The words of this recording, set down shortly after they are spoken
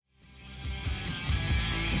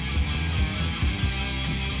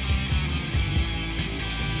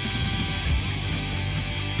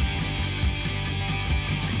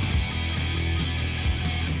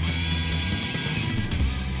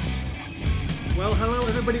Well, hello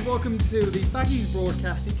everybody, welcome to the Baggies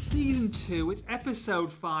broadcast. It's season 2, it's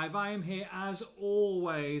episode 5. I am here as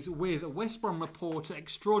always with West Brom reporter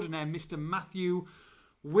extraordinaire Mr. Matthew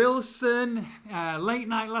Wilson. Late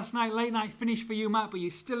night last night, late night finish for you, Matt, but you're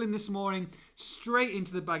still in this morning, straight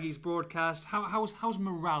into the Baggies broadcast. How's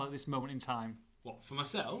morale at this moment in time? What, for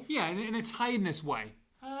myself? Yeah, in a tiredness way.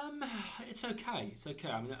 It's okay. It's okay.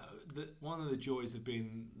 I mean, one of the joys of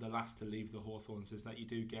being the last to leave the Hawthorns is that you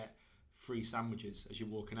do get free sandwiches as you're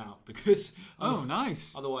walking out, because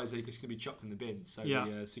nice. Otherwise they're just going to be chucked in the bin. So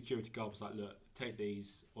the security guard was like, "Look, take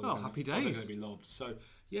these, or happy they're days. going to be lobbed." So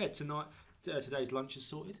yeah, today's lunch is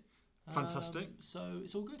sorted. Fantastic. So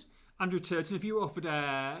it's all good. Andrew Turton, if you offered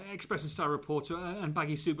Express and Star reporter and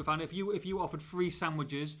Baggy superfan, if you offered free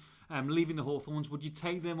sandwiches leaving the Hawthorns, would you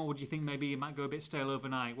take them, or would you think maybe it might go a bit stale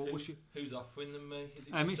overnight? Who's offering them me? Is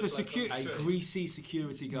it it's a greasy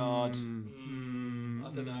security guard. I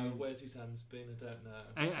don't know. Where's his hands been? I don't know.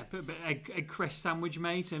 A cress sandwich,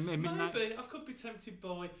 mate, and midnight. Maybe I could be tempted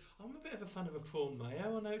by. I'm a bit of a fan of a prawn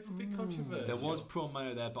mayo. I know it's a bit controversial. There was prawn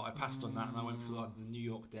mayo there, but I passed on that, and I went for like the New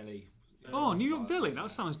York deli. New York deli. That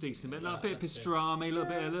sounds decent. A bit of pastrami, a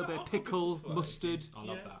little bit of pickle, mustard. I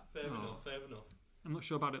love that. Fair enough. I'm not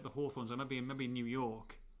sure about it at the Hawthorns. Maybe in New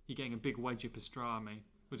York, you're getting a big wedge of pastrami.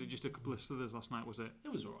 Was it just a couple of slithers last night? Was it?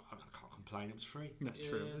 It was alright. I can't complain. It was free. That's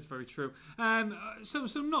true. That's very true. So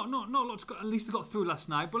not a lot to at least they got through last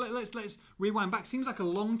night. But let's rewind back. Seems like a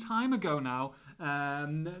long time ago now.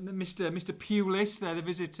 Mr. Pulis there, the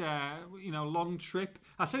visit. Long trip.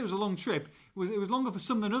 I say it was a long trip. It was longer for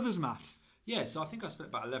some than others, Matt. Yeah. So I think I spent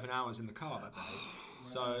about 11 hours in the car that day.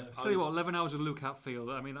 So I tell you what, 11 hours with Luke Hatfield.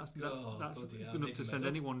 I mean, that's good enough to send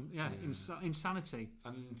anyone. Insanity.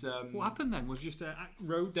 And what happened then? Was it just a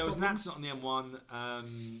road? There was an problems? accident on the M1,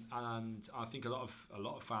 and I think a lot of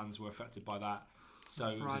fans were affected by that. So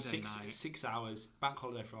it was 6 hours. Bank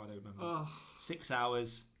holiday Friday, remember? 6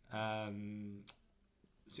 hours.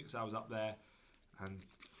 6 hours up there, and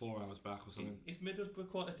 4 hours back or something. Is Middlesbrough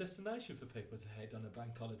quite a destination for people to head on a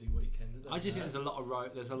bank holiday weekend? I just think there's a lot of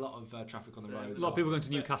traffic on the roads. A lot of people going to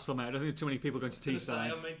Newcastle, mate. I don't think too many people going to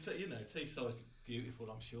Teesside. Teesside's beautiful,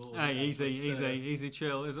 I'm sure. Hey, easy,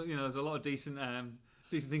 chill. There's a lot of decent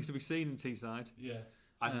things to be seen in Teesside. Yeah.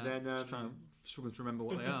 And then struggling to remember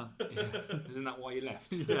what they are. Isn't that why you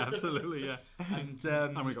left? Yeah, absolutely. Yeah. And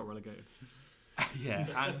we got relegated. Yeah,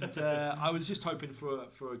 and I was just hoping for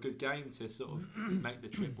a good game to sort of make the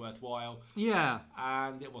trip worthwhile. Yeah,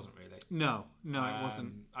 and it wasn't really. No, it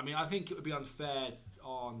wasn't. I mean, I think it would be unfair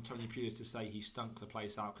on Tony Pulis to say he stunk the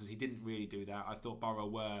place out, because he didn't really do that. I thought Borough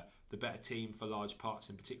were the better team for large parts,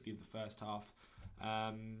 and particularly the first half.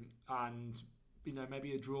 And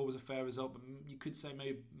maybe a draw was a fair result, but you could say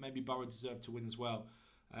maybe Borough deserved to win as well.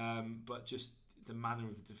 But just the manner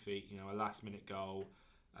of the defeat, a last-minute goal.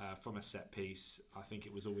 From a set piece, I think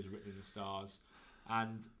it was always written in the stars,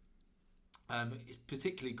 and it's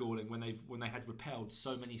particularly galling when they had repelled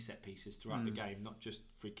so many set pieces throughout the game, not just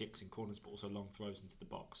free kicks and corners, but also long throws into the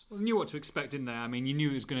box. Well, you knew what to expect in there. I mean, you knew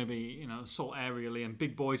it was going to be assault aerially and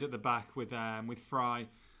big boys at the back with Fry.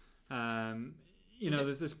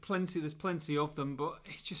 There's plenty of them, but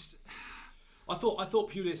it's just. I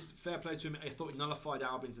thought Pulis, fair play to him, I thought he nullified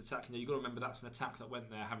Albion's attack. You've got to remember that's an attack that went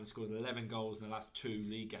there, having scored 11 goals in the last 2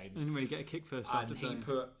 league games. Didn't really get a kick first half, and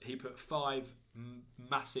he put 5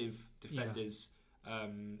 massive defenders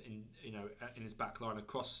in his back line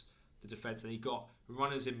across the defence, and he got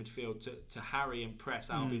runners in midfield to harry and press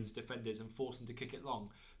Albion's defenders and force them to kick it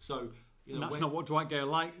long. So that's not what Dwight Gale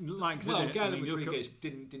likes. Well, is it? Gale and Rodriguez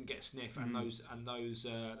didn't get a sniff, and those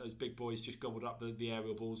big boys just gobbled up the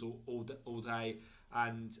aerial balls all day,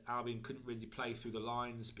 and Albion couldn't really play through the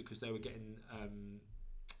lines because they were getting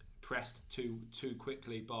pressed too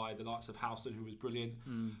quickly by the likes of Howson, who was brilliant.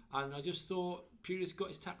 And I just thought Pulis got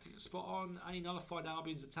his tactics spot on, and he nullified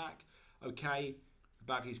Albion's attack. Okay, the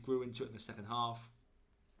Baggies grew into it in the second half,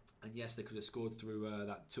 and yes, they could have scored through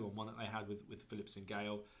that 2-on-1 that they had with Phillips and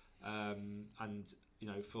Gale.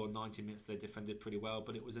 For 90 minutes they defended pretty well,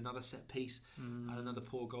 but it was another set piece and another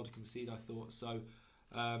poor goal to concede, I thought. So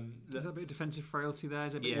there's a bit of defensive frailty there.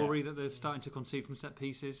 Is it a bit worried that they're starting to concede from set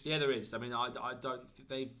pieces? Yeah, there is. I mean, I don't think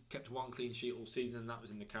they've kept one clean sheet all season, and that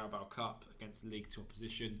was in the Carabao Cup against the League 2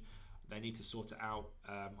 opposition. They need to sort it out.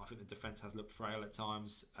 I think the defence has looked frail at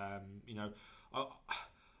times. I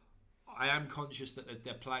am conscious that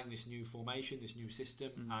they're playing this new formation, this new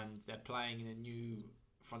system, and they're playing in a new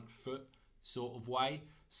front foot sort of way.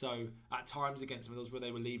 So at times against Middlesbrough,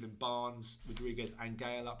 they were leaving Barnes, Rodriguez and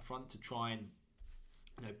Gale up front to try and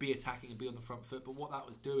be attacking and be on the front foot. But what that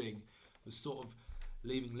was doing was sort of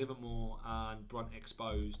leaving Livermore and Brunt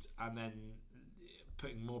exposed, and then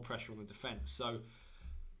putting more pressure on the defence. So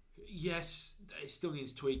yes, it still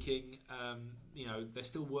needs tweaking. They're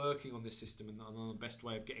still working on this system and on the best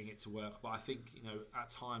way of getting it to work. But I think at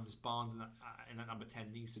times Barnes in that number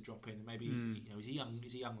 10 needs to drop in. And maybe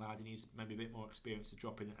he's a young lad. He needs maybe a bit more experience to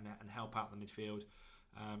drop in and help out the midfield,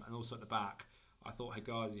 and also at the back. I thought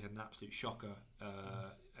Hegazi had an absolute shocker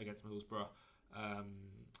against Middlesbrough, I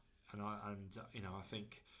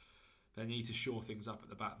think they need to shore things up at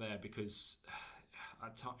the back there, because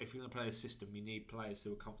if you're going to play a system, you need players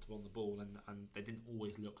who are comfortable on the ball, and they didn't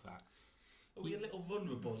always look that. Are we a little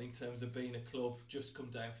vulnerable in terms of being a club just come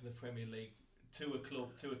down from the Premier League to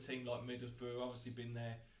a team like Middlesbrough, obviously been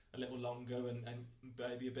there a little longer and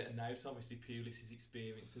maybe a bit of nous? Obviously Pulis'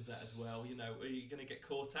 experience is that as well. Are you going to get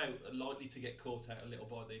caught out, likely to get caught out a little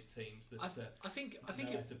by these teams that I think know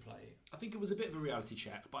how to play it? I think it was a bit of a reality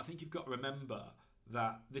check, but I think you've got to remember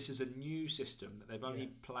that this is a new system that they've only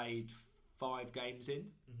played 5 games in,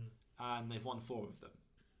 and they've won 4 of them,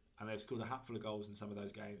 and they've scored a hatful of goals in some of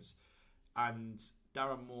those games. And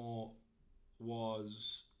Darren Moore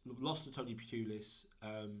lost to Tony Pulis.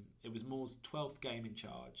 It was Moore's 12th game in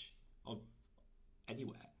charge of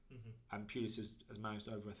anywhere, and Pulis has managed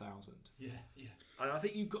over 1,000. Yeah. And I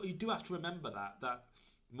think you do have to remember that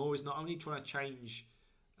Moore is not only trying to change.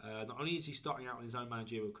 Not only is he starting out on his own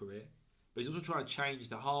managerial career, but he's also trying to change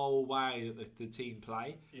the whole way that the team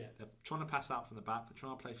play. Yeah. They're trying to pass out from the back. They're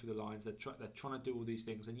trying to play through the lines. They're trying to do all these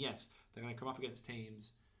things. And yes, they're going to come up against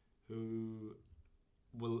teams who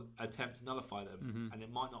will attempt to nullify them, and it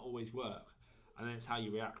might not always work. And then it's how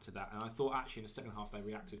you react to that. And I thought actually in the second half they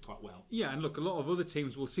reacted quite well. Yeah, and look, a lot of other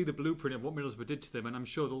teams will see the blueprint of what Middlesbrough did to them, and I'm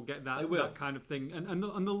sure they'll get that kind of thing, and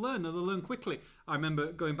they'll learn quickly. I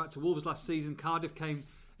remember going back to Wolves last season. Cardiff came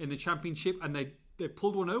in the Championship and they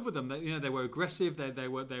pulled one over them. They were aggressive. They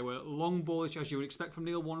were long ballish, as you would expect from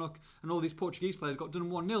Neil Warnock, and all these Portuguese players got done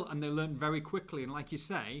 1-0, and they learned very quickly. And like you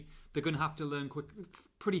say, they're going to have to learn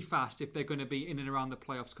pretty fast if they're going to be in and around the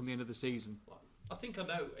playoffs come the end of the season. I think I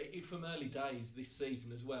know from early days this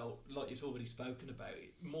season as well, like you've already spoken about,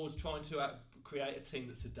 Moore's trying to create a team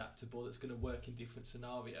that's adaptable, that's going to work in different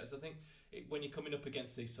scenarios. I think when you're coming up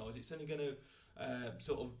against these sides, it's only going to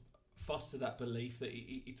sort of foster that belief that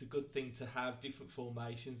it's a good thing to have different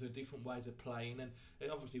formations or different ways of playing. And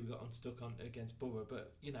obviously we got unstuck against Borough,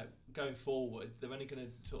 but going forward they're only going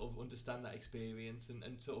to sort of understand that experience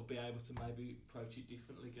and sort of be able to maybe approach it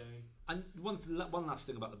differently going. And one last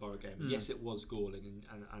thing about the Borough game. Yes, it was galling,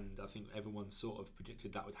 and I think everyone sort of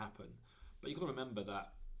predicted that would happen, but you've got to remember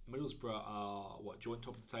that Middlesbrough are joint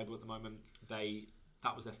top of the table at the moment.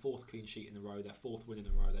 That was their 4th clean sheet in a row, their 4th win in a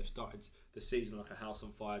row. They've started the season like a house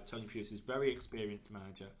on fire. Tony Pulis is a very experienced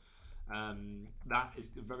manager. That is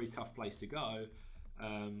a very tough place to go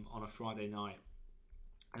on a Friday night.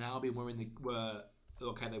 And Albion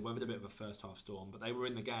they weathered a bit of a first half storm, but they were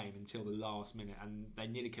in the game until the last minute, and they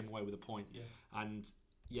nearly came away with a point. Yeah. And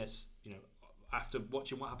yes, after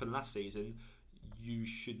watching what happened last season, you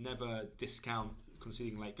should never discount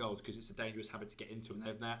conceding late goals, because it's a dangerous habit to get into, and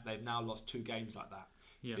they've now lost 2 games like that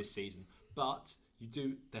this season. But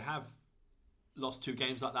they have lost 2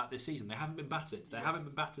 games like that this season. They haven't been battered. They haven't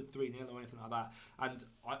been battered 3-0 or anything like that. And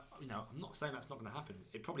I'm not saying that's not going to happen.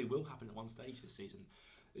 It probably will happen at one stage this season.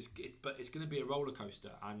 But it's going to be a roller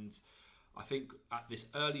coaster. And I think at this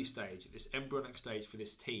early stage, at this embryonic stage for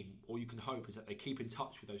this team, all you can hope is that they keep in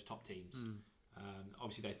touch with those top teams.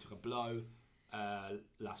 Obviously, they took a blow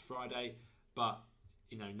last Friday, but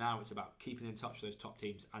now it's about keeping in touch with those top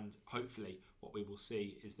teams, and hopefully what we will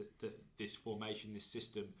see is that this formation, this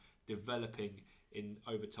system, developing in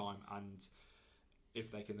over time, and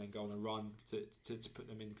if they can then go on a run to put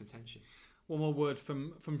them in contention. One more word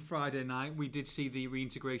from Friday night. We did see the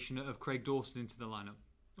reintegration of Craig Dawson into the lineup.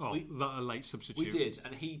 A late substitute. We did,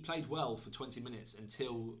 and he played well for 20 minutes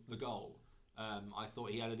until the goal. I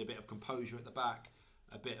thought he added a bit of composure at the back,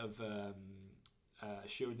 a bit of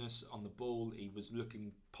assuredness on the ball. He was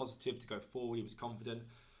looking positive to go forward. He was confident,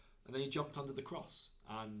 and then he jumped under the cross.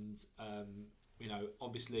 And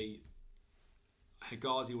obviously,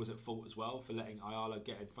 Hegazi was at fault as well for letting Ayala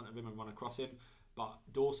get in front of him and run across him. But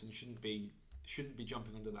Dawson shouldn't be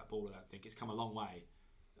jumping under that ball. I don't think it's come a long way.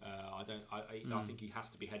 I think he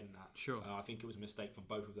has to be heading that. Sure. I think it was a mistake from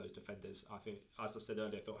both of those defenders. I think, as I said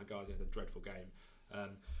earlier, I thought Hegazi had a dreadful game.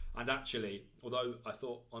 And actually, although I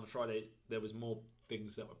thought on Friday there was more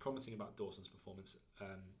things that were promising about Dawson's performance,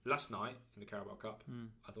 last night in the Carabao Cup,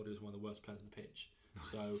 I thought he was one of the worst players on the pitch.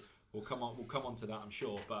 So we'll come on to that, I'm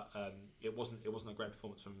sure. But it wasn't a great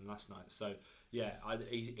performance from him last night. So yeah,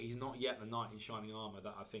 he's not yet the knight in shining armour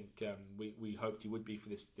that I think we hoped he would be for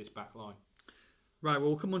this back line. Right,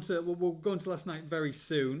 well, we'll go on to last night very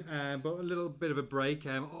soon, but a little bit of a break.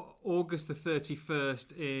 August the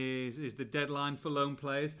 31st is the deadline for loan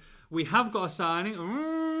players. We have got a signing,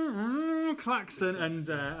 Claxon,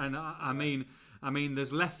 and I mean,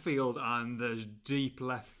 there's left field and there's deep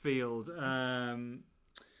left field. I'm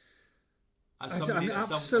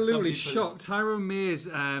absolutely shocked. Tyrone Mears,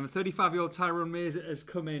 35-year-old Tyrone Mears has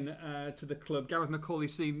come in to the club. Gareth McCauley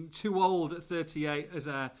seemed too old at 38 as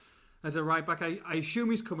a right back. I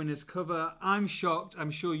assume he's coming as cover. I'm shocked.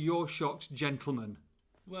 I'm sure you're shocked, gentlemen.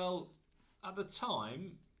 Well, at the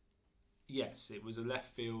time, yes, it was a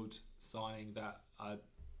left field signing that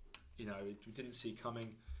we didn't see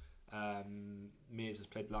coming. Mears has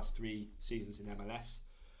played the last 3 seasons in MLS,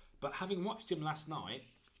 but having watched him last night,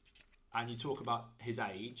 and you talk about his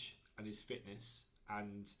age and his fitness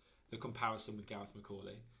and the comparison with Gareth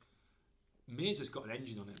McCauley, Mears has got an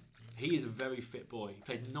engine on him. He is a very fit boy. He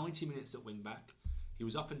played 90 minutes at wing back. He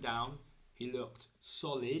was up and down. He looked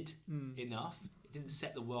solid enough. It didn't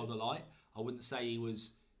set the world alight. I wouldn't say he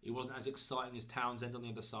wasn't as exciting as Townsend on the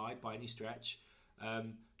other side by any stretch,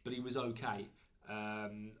 but he was okay. I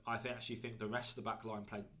actually think the rest of the back line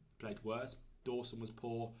played worse. Dawson was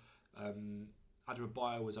poor.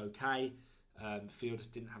 Adebayo was okay. Field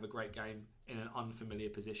didn't have a great game in an unfamiliar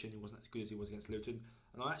position. He wasn't as good as he was against Luton.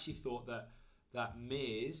 And I actually thought that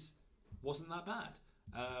Mears wasn't that bad.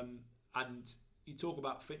 And you talk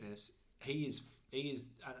about fitness. He is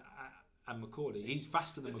and McCauley. He's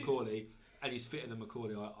faster than McCauley, and he's fitter than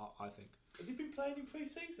McCauley. I think. Has he been playing in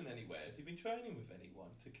pre-season anywhere? Has he been training with anyone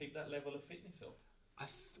to keep that level of fitness up?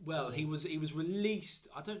 He was released.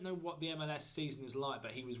 I don't know what the MLS season is like,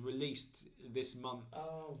 but he was released this month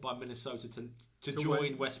by Minnesota to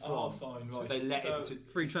join West Brom. Oh, fine, right. So they let him to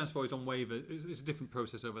free transfer is on waiver. It's a different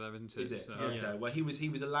process over there, isn't it? Is it? So, okay. Yeah. Well, he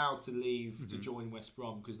was allowed to leave to join West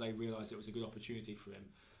Brom because they realised it was a good opportunity for him.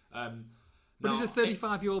 But he's a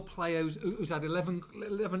 35-year-old player who's had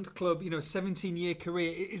 11th club, 17-year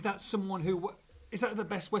career. Is that someone who? Is that the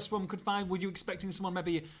best West Brom could find? Would you expecting someone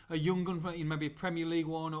maybe a young gun, maybe a Premier League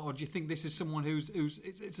one, or do you think this is someone who's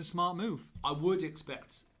it's a smart move? I would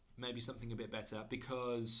expect maybe something a bit better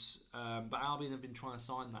because, but Albion have been trying to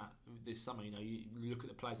sign that this summer. You look at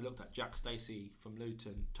the players I looked at: Jack Stacey from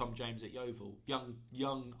Luton, Tom James at Yeovil,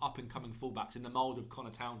 young up and coming fullbacks in the mould of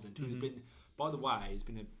Connor Townsend, who's been. By the way, he's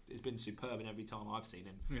been superb in every time I've seen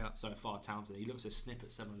him so far. Townsend, he looks a snip at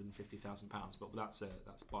 £750,000, but that's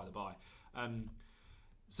by the by.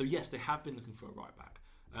 So yes, they have been looking for a right back,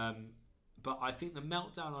 but I think the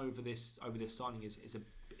meltdown over this signing is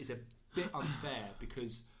a bit unfair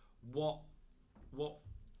because what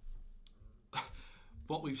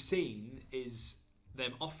we've seen is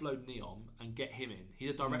them offload Neom and get him in.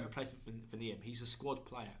 He's a direct replacement for Neom. He's a squad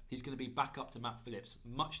player. He's going to be back up to Matt Phillips,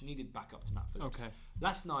 much needed back up to Matt Phillips. Okay.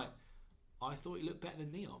 Last night, I thought he looked better than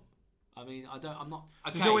Neom. I mean, I'm not.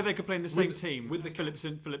 Okay. There's no way they could play in the same team with the Phillips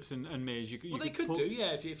and Mears. They could do,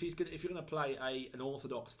 yeah. If you're going to play an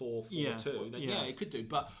orthodox 4-4-2, then it could do.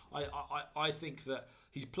 But I think that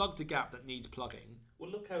he's plugged a gap that needs plugging. Well,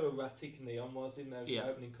 look how erratic Neom was in those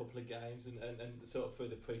opening couple of games and sort of through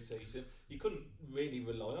the pre-season. You couldn't really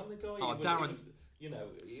rely on the guy. Darren.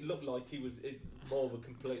 It looked like he was more of a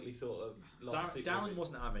completely sort of lost. Darren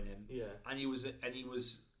wasn't having him. Yeah, and he was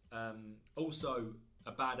also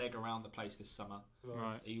a bad egg around the place this summer.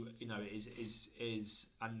 Right. He, is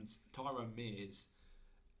and Tyrone Mears.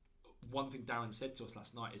 One thing Darren said to us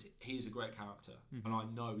last night is he is a great character, and I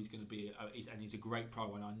know he's going to be, he's a great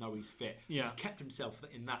pro, and I know he's fit. Yeah. He's kept himself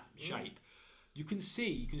in that shape. You can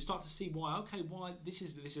start to see why this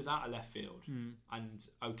is out of left field, and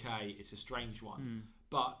it's a strange one,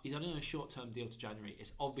 but he's only on a short-term deal to January.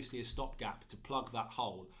 It's obviously a stopgap to plug that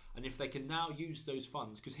hole, and if they can now use those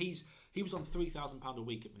funds, because he was on £3,000 a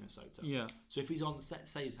week at Minnesota. Yeah. So if he's on,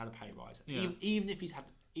 say he's had a pay rise,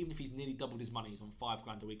 even if he's nearly doubled his money, he's on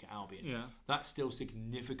 $5,000 a week at Albion. Yeah. That's still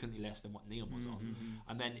significantly less than what Neom was on.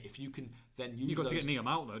 And then if you can then use, you've got to get Neom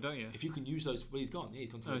out though, don't you? If you can use those, well, he's gone. Yeah, he's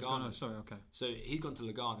gone to Lugano's. Sorry, okay. So he's gone to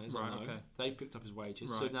Lugano's. Right, okay. They've picked up his wages.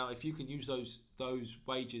 Right. So now, if you can use those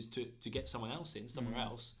wages to get someone else in somewhere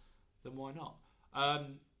else, then why not?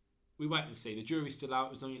 We wait and see. The jury's still out.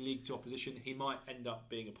 It was only League Two opposition. He might end up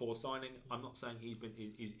being a poor signing. I'm not saying he's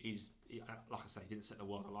like I say, he didn't set the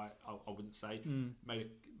world alight. I wouldn't say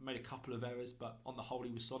made a couple of errors, but on the whole,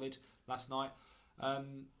 he was solid last night.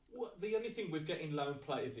 Well, the only thing with getting loan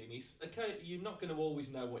players in is, okay, you're not going to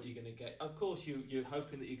always know what you're going to get. Of course, you're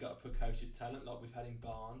hoping that you've got a precocious talent like we've had in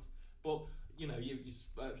Barnes, But you've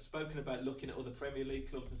spoken about looking at other Premier League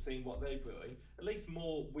clubs and seeing what they bring. At least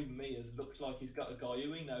more with Mears looks like he's got a guy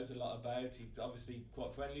who he knows a lot about. He's obviously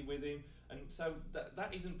quite friendly with him, and so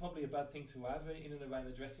that isn't probably a bad thing to have in and around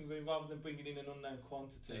the dressing room, rather than bringing in an unknown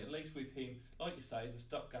quantity. At least with him, like you say, as a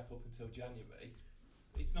stopgap up until January,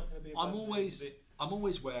 it's not going to be. I'm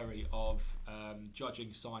always wary of judging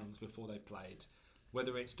signings before they've played,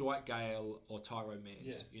 whether it's Dwight Gale or Tyrone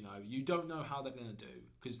Mears. Yeah. You don't know how they're going to do,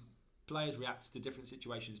 because players react to different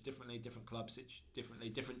situations differently, different clubs differently,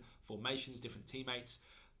 different formations, different teammates.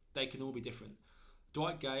 They can all be different.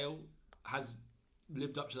 Dwight Gale has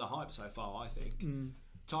lived up to the hype so far, I think.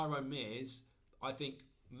 Tyrone Mears, I think,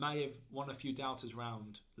 may have won a few doubters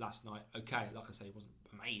round last night. Okay, like I say, it wasn't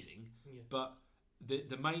amazing, but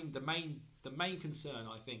the main concern,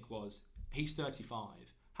 I think, was he's 35.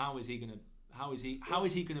 How is he going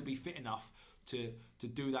to be fit enough to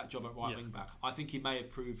do that job at right wing back? I think he may have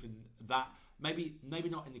proven that. Maybe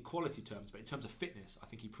not in the quality terms, but in terms of fitness, I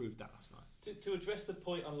think he proved that last night. To address the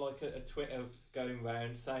point on like a Twitter going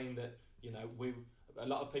round saying that a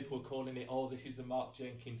lot of people are calling it, this is the Mark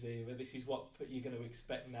Jenkins era. This is what you're going to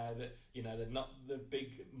expect now, that they're not the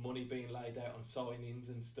big money being laid out on signings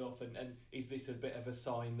and stuff. And is this a bit of a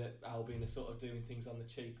sign that Albion are sort of doing things on the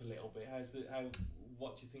cheap a little bit?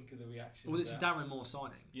 What do you think of the reaction? Well, it's a Darren Moore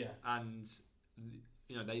signing. Yeah, and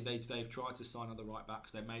they've tried to sign other right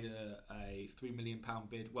backs. They made a £3 million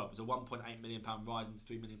bid. Well, it was a £1.8 million rise into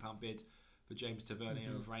 £3 million bid for James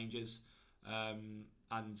Tavernier of Rangers, and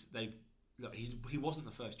he wasn't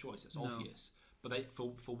the first choice. It's obvious, but they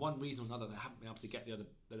for one reason or another they haven't been able to get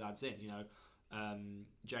the lads in.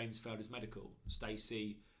 James failed his medical.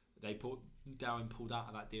 Stacey, Darren pulled out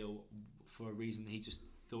of that deal for a reason. He just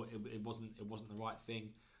thought it wasn't the right thing,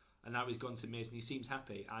 and now he's gone to Mears and he seems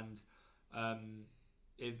happy. And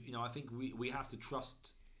I think we have to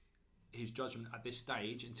trust his judgment at this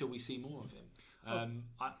stage until we see more of him.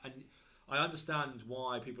 I understand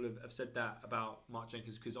why people have said that about Mark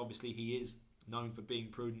Jenkins, because obviously he is known for being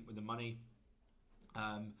prudent with the money,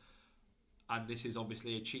 and this is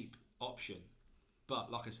obviously a cheap option. But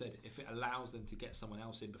like I said, if it allows them to get someone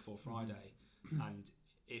else in before Friday, and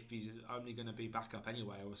if he's only going to be backup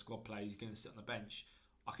anyway or a squad player, he's going to sit on the bench,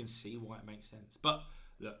 I can see why it makes sense. But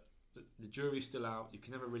look, the jury's still out. You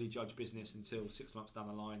can never really judge business until 6 months down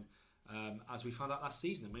the line, as we found out last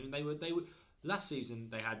season. I mean, they were last season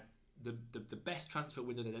they had the best transfer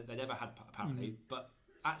window they'd ever had, apparently. But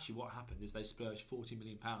actually what happened is they splurged £40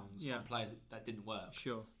 million on players that didn't work.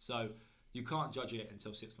 Sure. So you can't judge it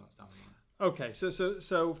until 6 months down the line. Okay,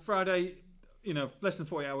 so Friday, less than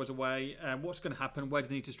 40 hours away. What's going to happen? Where do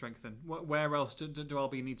they need to strengthen? Where else do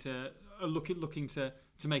Albion need to looking to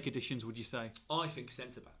make additions, would you say? I think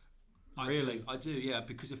centre-back. I do, yeah,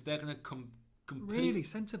 because if they're going to really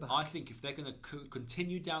centre-back? I think if they're going to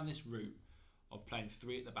continue down this route of playing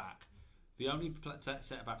three at the back, the only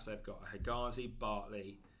centre-backs they've got are Hegazi,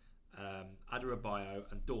 Bartley,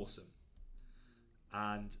 Adebayo and Dawson.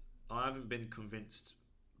 And I haven't been convinced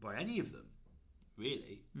by any of them,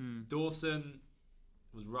 really. Dawson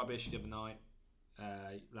was rubbish the other night,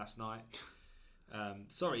 last night.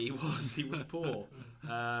 Sorry, he was poor.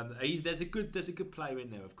 There's a good player in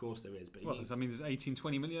there, of course there is. But there's 18,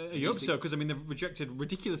 20 million. You hope so, because they've rejected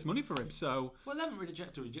ridiculous money for him. So they haven't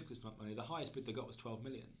rejected ridiculous money. The highest bid they got was 12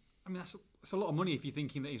 million. I mean, that's a lot of money if you're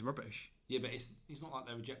thinking that he's rubbish. Yeah, but it's not like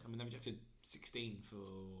they reject. I mean, they rejected 16 for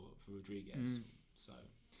Rodriguez.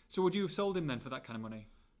 So would you have sold him then for that kind of money?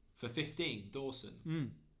 For 15,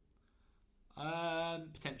 Dawson.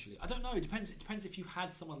 Potentially, I don't know. It depends if you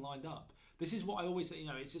had someone lined up. This is what I always say.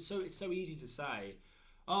 It's so easy to say,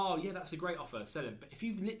 oh yeah, that's a great offer, sell him. But if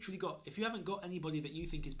you haven't got anybody that you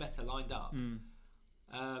think is better lined up,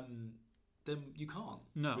 then you can't.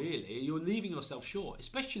 No, really, you're leaving yourself short.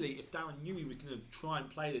 Especially if Darren knew he was going to try and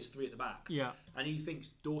play this three at the back. Yeah, and he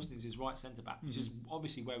thinks Dawson is his right centre back, which is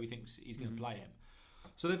obviously where he thinks he's going to play him.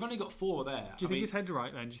 So they've only got 4 there. Do you think his head's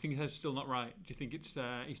right then? Do you think his head's still not right? Do you think it's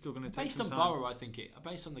he's still going to take some time? Based on Borough, I think it.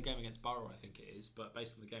 Based on the game against Borough, I think it is. But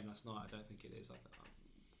based on the game last night, I don't think it is. I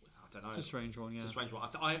don't know. It's a strange one. Yeah, it's a strange one.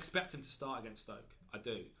 I expect him to start against Stoke. I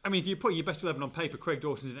do. I mean, if you're putting your best 11 on paper, Craig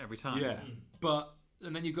Dawson's in it every time. Yeah, but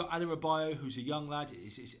and then you've got Adebayo, who's a young lad.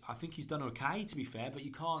 I think he's done okay, to be fair. But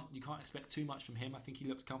you can't expect too much from him. I think he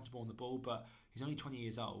looks comfortable on the ball, but he's only 20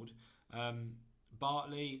 years old.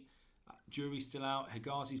 Bartley. Jury's still out.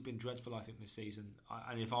 Hegazi's been dreadful, I think, this season.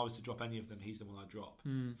 And if I was to drop any of them, he's the one I'd drop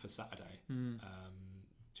for Saturday.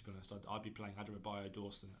 To be honest, I'd be playing Adebayo,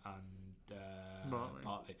 Dawson and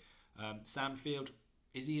Bartley. Sam Field,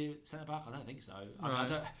 is he a centre back? I don't think so. I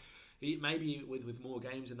mean, maybe with more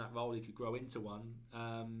games in that role, he could grow into one.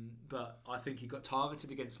 But I think he got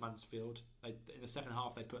targeted against Mansfield. In the second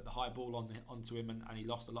half, they put the high ball onto him, and he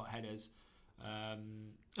lost a lot of headers.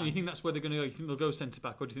 And you think that's where they're going to go? You think they'll go centre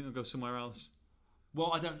back, or do you think they'll go somewhere else?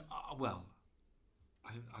 Well, I don't.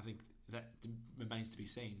 I think that remains to be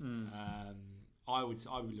seen. I would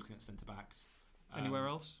be looking at centre backs. Anywhere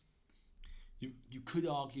else? You could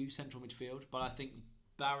argue central midfield, but I think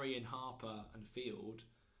Barry and Harper and Field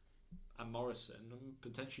and Morrison are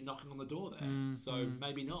potentially knocking on the door there.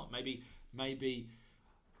 Maybe not. Maybe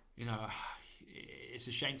it's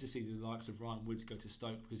a shame to see the likes of Ryan Woods go to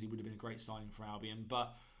Stoke, because he would have been a great signing for Albion.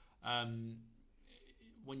 But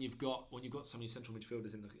when you've got so many central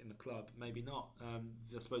midfielders in the club, maybe not.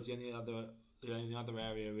 I suppose the only other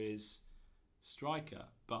area is striker,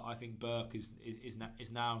 but I think Burke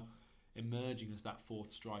is now emerging as that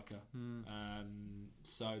fourth striker.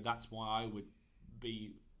 So that's why I would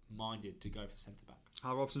be minded to go for centre back.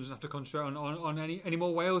 Hal Robson doesn't have to concentrate on any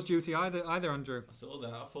more Wales duty either, Andrew. I saw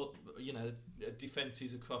that. I thought,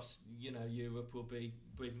 defences across, Europe will be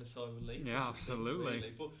breathing a sigh of relief. Yeah, absolutely.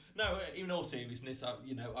 Really. But no, in all seriousness,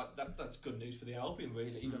 that's good news for the Albion.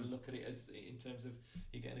 Really, you've got to look at it as in terms of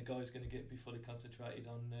you're getting a guy who's going to be fully concentrated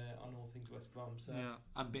on all things West Brom. So. Yeah,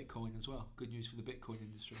 and Bitcoin as well. Good news for the Bitcoin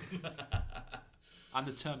industry. And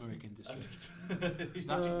the turmeric industry.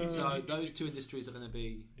 So those two industries are going to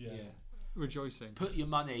be rejoicing. Put your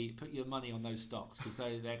money on those stocks, because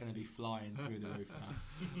they're going to be flying through the roof now.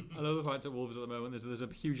 I love the fact at Wolves at the moment there's a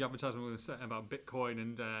huge advertisement about Bitcoin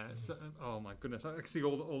and oh my goodness, I can see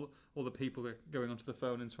all the people going onto the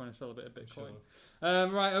phone and trying to sell a bit of Bitcoin. Sure.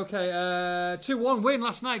 Right, okay, 2-1 win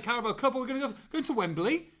last night, Carabao Cup. We're going to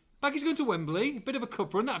Wembley. Baggy's going to Wembley. A bit of a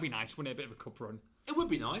cup run. That'd be nice, wouldn't it? A bit of a cup run. It would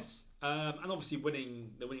be nice. And obviously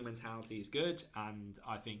the winning mentality is good, and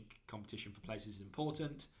I think competition for places is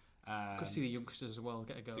important. Got to see the youngsters as well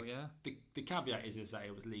get a go. The caveat is that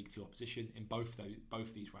it was League Two opposition in both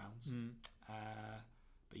these rounds.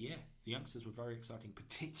 But yeah, the youngsters were very exciting,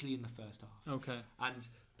 particularly in the first half. Okay. And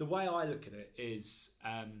the way I look at it is,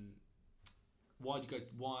 why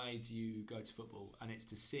do you go to football? And it's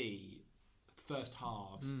to see first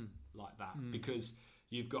halves like that, because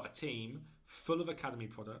you've got a team full of academy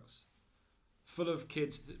products, full of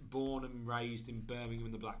kids born and raised in Birmingham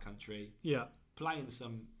in the Black Country, playing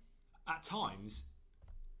some, at times,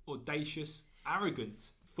 audacious,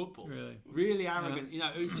 arrogant football. Really arrogant.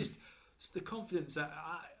 It was just the confidence that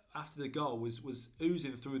after the goal was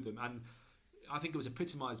oozing through them, and I think it was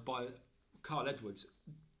epitomised by Carl Edwards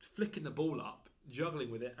flicking the ball up,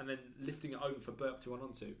 juggling with it, and then lifting it over for Burke to run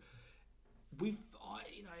onto.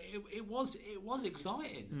 It was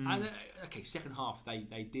exciting. And second half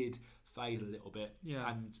they did fade a little bit,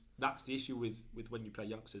 and that's the issue with when you play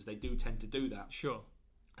youngsters. They do tend to do that. Sure.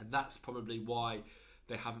 And that's probably why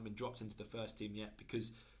they haven't been dropped into the first team yet,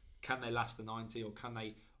 because can they last the 90, or can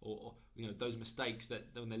they, or those mistakes that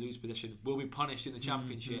when they lose position will be punished in the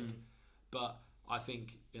Championship. But I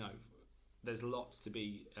think there's lots to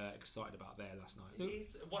be excited about there last night.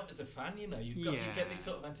 As a fan, you get this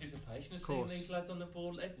sort of anticipation of seeing these lads on the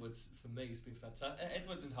ball. Edwards, for me, has been fantastic.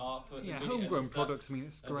 Edwards and Harper. Homegrown products. I mean,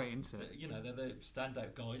 it's great, isn't it? They're the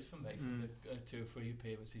standout guys for me from the 2 or 3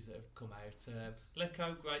 appearances that have come out.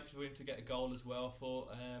 Lecco, great for him to get a goal as well. I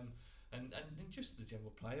thought, and just the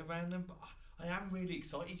general play around them. But I am really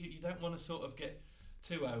excited. You don't want to sort of get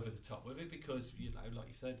too over the top with it, because like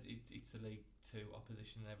you said, it's a League Two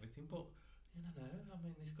opposition and everything, but.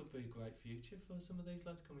 This could be a great future for some of these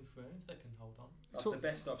lads coming through if they can hold on. That's the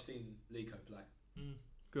best I've seen Lico play.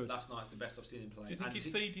 Good. Last night's the best I've seen him play. Do you think he's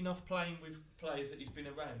feeding off playing with players that he's been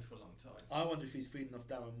around for a long time? I wonder if he's feeding off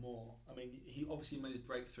Darren Moore. I mean, he obviously made his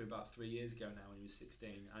breakthrough about 3 years ago now when he was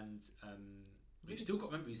 16, and you've still got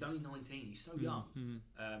to remember he's only 19. He's so young,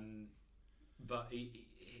 but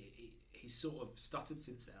he's sort of stuttered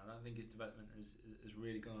since then. I don't think his development has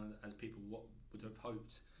really gone as people would have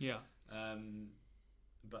hoped. Yeah.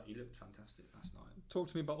 But he looked fantastic last night. Talk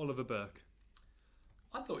to me about Oliver Burke.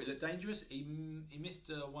 I thought he looked dangerous. He missed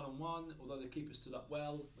a one-on-one, although the keeper stood up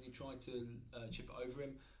well when he tried to chip it over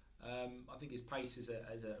him. I think his pace is a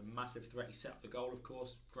massive threat. He set up the goal, of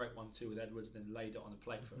course. Great 1-2 with Edwards, and then laid it on the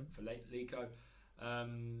plate for Lico.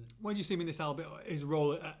 Where do you see him in his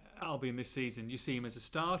role at Albion this season? Do you see him as a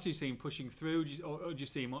starter? Do you see him pushing through? Or do you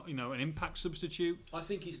see him, an impact substitute? I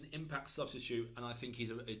think he's an impact substitute, and I think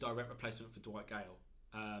he's a direct replacement for Dwight Gale.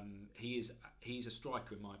 He's a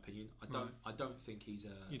striker in my opinion. I don't think he's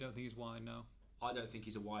a. You don't think he's wide? No. I don't think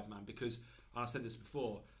he's a wide man, because, and I said this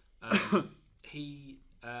before,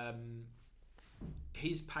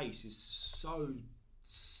 his pace is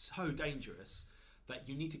so dangerous that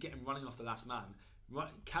you need to get him running off the last man.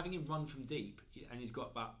 Having him run from deep, and he's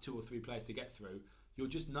got about 2 or 3 players to get through. You're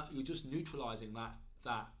just neutralising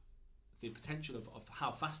the potential of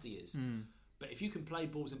how fast he is. But if you can play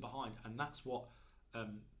balls in behind, and that's what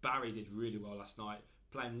Barry did really well last night,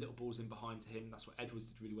 playing little balls in behind to him. That's what Edwards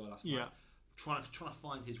did really well last night. Trying to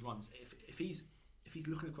find his runs. If he's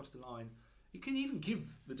looking across the line, he can even give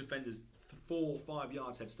the defenders 4 or 5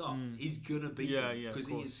 yards head start. He's gonna beat them because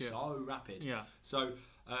he is so rapid. So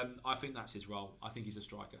I think that's his role. I think he's a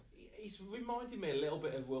striker. He's reminding me a little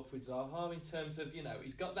bit of Wilfried Zaha in terms of,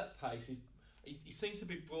 he's got that pace. He seems to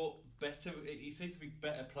be brought better. He seems to be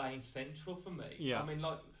better playing central for me. I mean,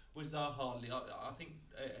 like with Zaha, I think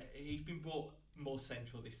he's been brought more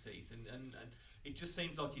central this season, and it just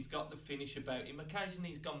seems like he's got the finish about him. Occasionally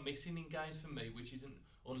he's gone missing in games for me, which isn't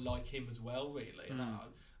unlike him as well, really.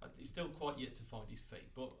 And he's still quite yet to find his feet,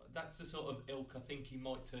 but that's the sort of ilk I think he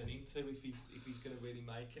might turn into if he's going to really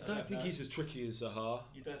make it. I don't think he's as tricky as Zaha.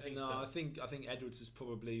 You don't think so? No, I think Edwards is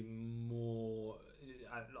probably more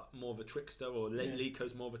of a trickster, or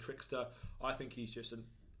Lico's more of a trickster. I think he's just an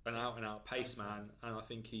out and out pace man, and I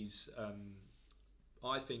think he is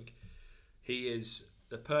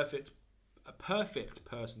a perfect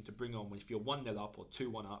person to bring on if you're 1-0 up or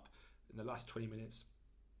 2-1 up in the last 20 minutes.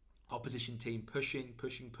 Opposition team pushing for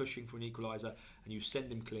an equaliser, and you send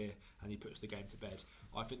him clear, and he puts the game to bed.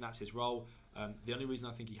 I think that's his role. The only reason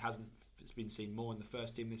I think he hasn't been seen more in the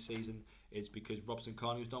first team this season is because Robson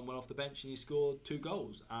Carney's done well off the bench and he scored 2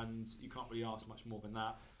 goals, and you can't really ask much more than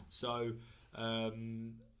that. So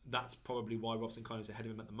that's probably why Robson Carney's ahead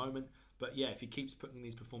of him at the moment. But yeah, if he keeps putting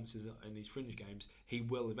these performances in these fringe games, he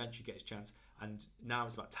will eventually get his chance. And now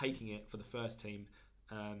it's about taking it for the first team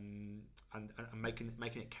and making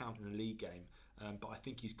it count in a league game. But I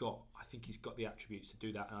think he's got the attributes to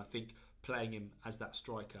do that. And I think playing him as that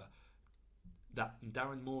striker, that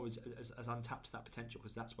Darren Moore is untapped that potential,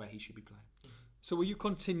 because that's where he should be playing. So will you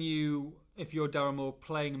continue, if you're Darren Moore,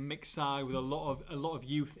 playing a mixed side with a lot of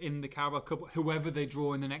youth in the Carabao Cup, whoever they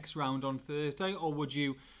draw in the next round on Thursday, or would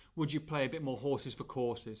you play a bit more horses for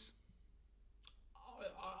courses?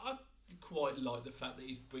 I quite like the fact that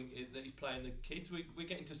he's playing the kids. We're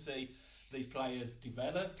getting to see these players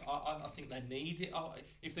develop. I think they need it.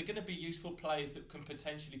 If they're going to be useful players that can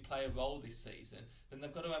potentially play a role this season, then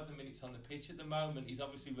they've got to have the minutes on the pitch. At the moment, he's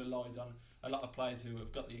obviously relied on a lot of players who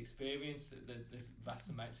have got the experience. There's vast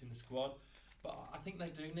amounts in the squad. But I think they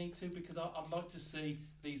do need to, because I'd like to see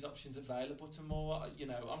these options available to more.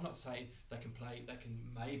 I'm not saying they can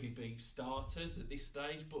maybe be starters at this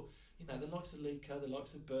stage, but the likes of Lico, the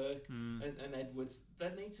likes of Burke and Edwards, they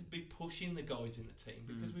need to be pushing the guys in the team,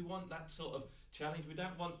 because we want that sort of challenge. We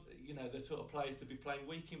don't want the sort of players to be playing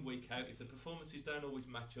week in, week out. If the performances don't always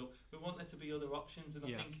match up, we want there to be other options, and I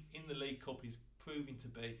think in the League Cup is proving to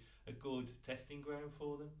be a good testing ground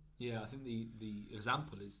for them. Yeah, I think the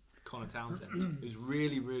example is Connor Townsend, who's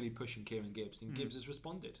really, really pushing Kieran Gibbs, and Gibbs has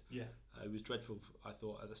responded. Yeah, it was dreadful, I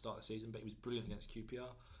thought, at the start of the season, but he was brilliant against QPR.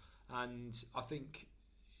 And I think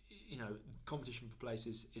competition for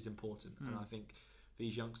places is important, and I think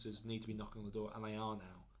these youngsters need to be knocking on the door, and they are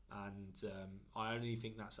now. And I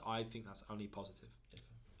think that's only positive.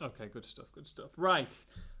 Okay, good stuff. Right,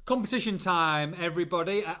 competition time,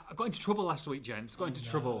 everybody. I got into trouble last week, gents. Got into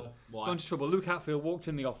trouble. Luke Hatfield walked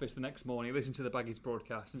in the office the next morning, listened to the Baggies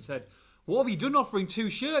broadcast, and said, "What have you done offering 2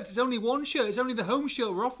 shirts? It's only 1 shirt. It's only the home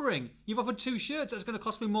shirt we're offering. You've offered 2 shirts. That's going to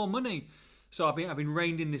cost me more money." So I've been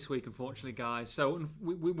reined in this week, unfortunately, guys. So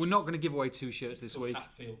we're not going to give away 2 shirts this week.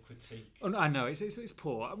 Hatfield critique. Oh, I know it's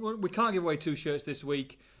poor. We can't give away 2 shirts this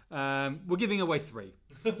week. We're giving away 3.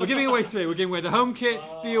 We're giving away 3. We're giving away the home kit,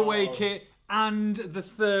 the away kit, and the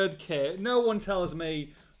third kit. No one tells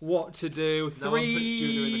me what to do. No 3 one puts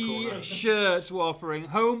Judah in the corner. Shirts we're offering: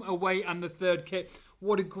 home, away, and the third kit.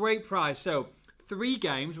 What a great prize! So 3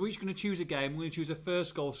 games. We're each going to choose a game. We're going to choose a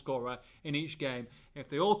first goal scorer in each game. If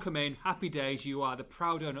they all come in, happy days. You are the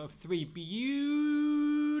proud owner of 3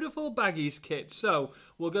 beautiful Baggies kits. So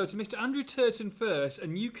we'll go to Mr. Andrew Turton first,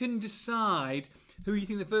 and you can decide who you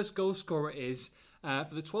think the first goal scorer is for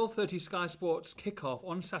the 12:30 Sky Sports kickoff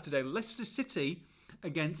on Saturday. Leicester City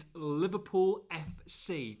against Liverpool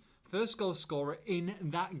FC. First goal scorer in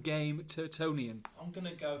that game, Turtonian. I'm going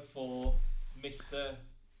to go for Mr.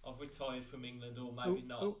 I've retired from England, or maybe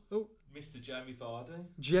not. Mr. Jamie Vardy.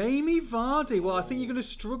 Jamie Vardy. Well, I think you're going to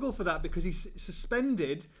struggle for that, because he's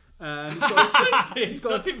suspended. He's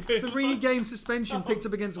got a 3-game suspension picked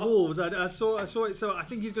up against Wolves. I saw it, so I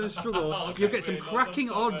think he's going to struggle. Okay, you'll get some cracking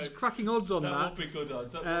odds on that. That would be good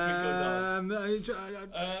odds.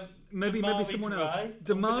 Maybe someone else.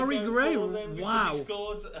 Damari Gray. Wow.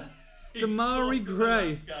 Demarai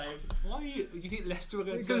Gray. Why are you? Do you think Leicester are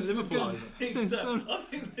going to Because- turn Liverpool because- over? I think so. I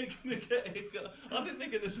think they're going to get it. I think they're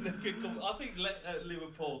going to sneak a couple. I think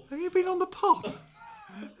Liverpool. Have you been on the pop?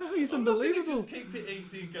 He's I'm not going to unbelievable. just keep it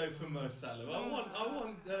easy and go for Mo Salah. I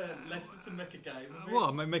want Leicester to make a game of it. Well,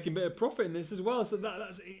 I'm making a bit of profit in this as well, so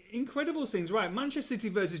that's incredible scenes. Right, Manchester City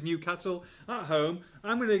versus Newcastle at home.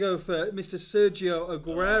 I'm going to go for Mr. Sergio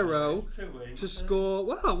Aguero It's 2 weeks. to score.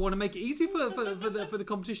 Well, I want to make it easy for the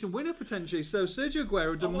competition winner potentially. So Sergio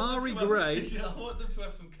Aguero, Demarai Gray, I want them to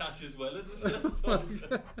have some cash as well as the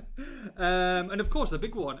shirt. and of course the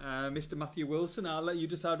big one, Mr. Matthew Wilson. I'll let you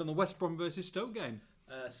decide on the West Brom versus Stoke game.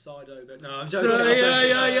 Side over. No, I'm So, joking.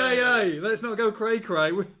 yeah. Let's not go cray.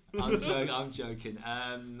 I'm joking.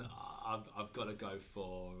 I've got to go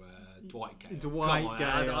for Dwight Gale. Dwight Come on,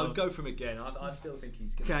 Gale. I'll go for him again. I still think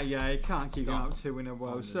he's going Okay, yeah, he can't keep it Start out 2 in a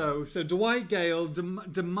row. finding So Dwight Gale,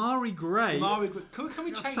 Demarai Gray. Can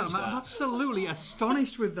we change I'm that? absolutely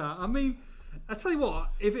astonished with that. I mean, I tell you what,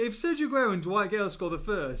 if Sergio Aguero and Dwight Gale score the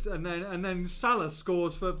first, and then Salah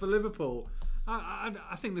scores for Liverpool,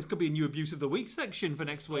 I think there could be a new abuse of the week section for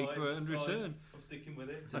next week for It's return. I'm sticking with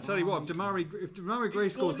it. I tell you what, if Demarai Gray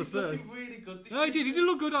scores the He's first. looking really good this No, he did. He season. did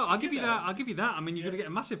look good. I'll give you know. that. I'll give you that. I mean, you're going to get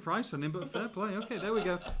a massive price on him, but fair play. Okay, there we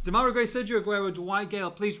go. Demarai Gray, Sergio Aguero, Dwight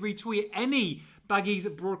Gale. Please retweet any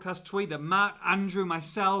Baggies broadcast tweet that Matt, Andrew,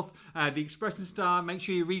 myself, the Express and Star. Make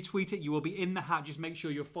sure you retweet it. You will be in the hat. Just make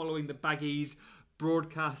sure you're following the Baggies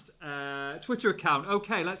broadcast Twitter account.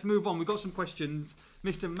 Okay, let's move on. We've got some questions.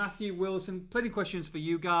 Mr. Matthew Wilson, plenty of questions for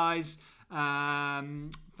you guys.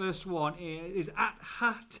 First one is at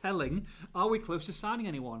Telling. Are we close to signing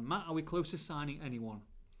anyone? Matt, are we close to signing anyone?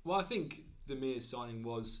 Well, I think the mere signing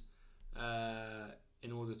was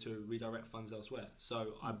in order to redirect funds elsewhere.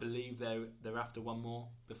 So I believe they're after one more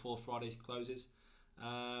before Friday closes.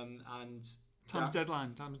 And Time's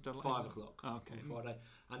deadline. 5 o'clock Okay. on Friday.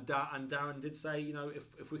 And Darren did say,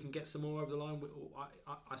 if we can get some more over the line,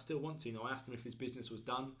 I still want to. I asked him if his business was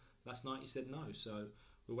done last night. He said no. So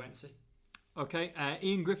we'll wait and see. Okay.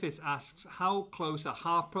 Ian Griffiths asks, how close are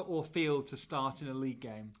Harper or Field to starting a league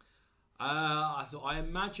game? I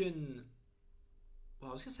imagine.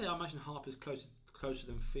 Well, I was going to say I imagine Harper's closer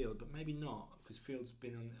than Field, but maybe not because Field's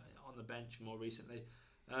been on the bench more recently.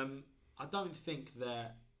 I don't think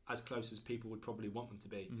they're as close as people would probably want them to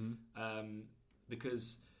be,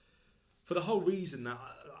 because for the whole reason that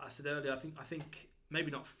I said earlier, I think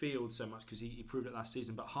maybe not Field so much because he proved it last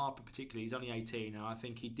season, but Harper particularly, he's only 18 now. I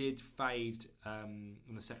think he did fade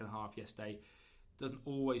in the second half yesterday. Doesn't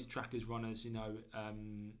always track his runners,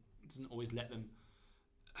 doesn't always let them.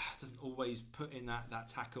 Doesn't always put in that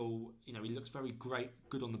tackle. He looks very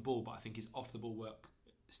good on the ball, but I think his off the ball work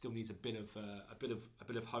still needs a bit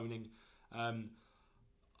of honing.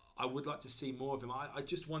 I would like to see more of him. I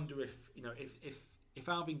just wonder if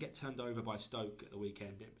Albion get turned over by Stoke at the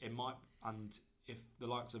weekend, it might, and if the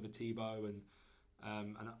likes of Atibo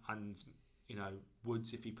and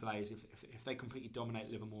Woods, if he plays, if they completely dominate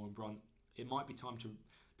Livermore and Brunt, it might be time to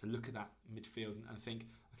look at that midfield and think,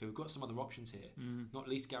 okay, we've got some other options here. Not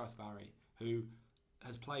least Gareth Barry, who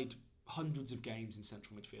has played hundreds of games in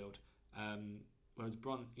central midfield, whereas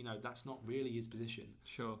Brunt, that's not really his position.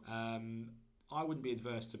 Sure. I wouldn't be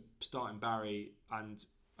adverse to starting Barry, and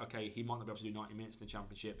okay, he might not be able to do 90 minutes in the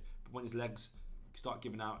Championship, but when his legs start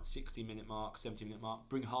giving out at 60-minute mark, 70-minute mark,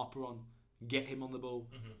 bring Harper on, get him on the ball,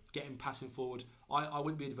 get him passing forward. I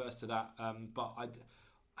wouldn't be adverse to that, but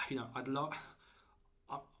I'd love.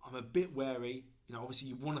 I'm a bit wary. Obviously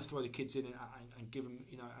you want to throw the kids in and give them,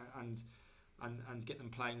 and get them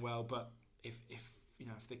playing well, but if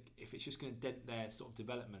it's just going to dent their sort of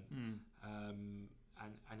development.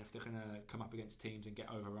 And if they're going to come up against teams and get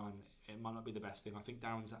overrun, it might not be the best thing. I think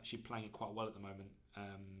Darren's actually playing it quite well at the moment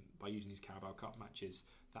by using his Carabao Cup matches.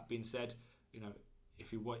 That being said, if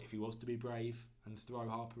he was to be brave and throw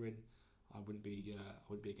Harper in, I wouldn't be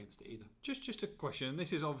against it either. Just a question, and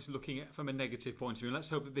this is obviously looking at from a negative point of view. Let's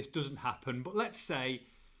hope that this doesn't happen. But let's say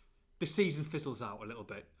the season fizzles out a little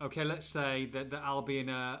bit. Okay, let's say that Albion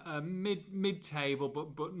are mid-table,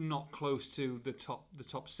 but not close to the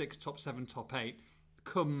top 6, top 7, top 8.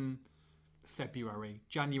 Come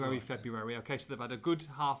January, February. Okay, so they've had a good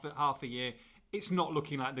half a year. It's not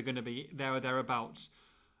looking like they're going to be there or thereabouts.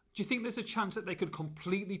 Do you think there's a chance that they could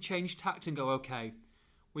completely change tact and go, okay,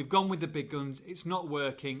 we've gone with the big guns, it's not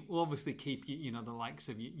working, we'll obviously keep the likes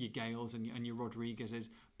of your Gales and your Rodriguez's,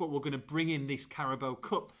 but we're going to bring in this Carabao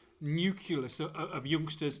Cup nucleus of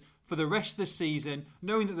youngsters for the rest of the season,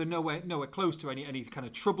 knowing that they're nowhere close to any kind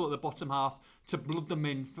of trouble at the bottom half, to blood them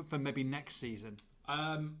in for maybe next season?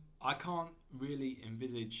 I can't really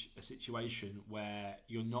envisage a situation where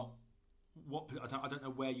you're not I don't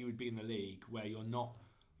know where you would be in the league where you're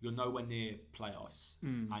nowhere near playoffs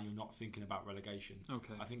and you're not thinking about relegation.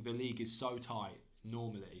 Okay. I think the league is so tight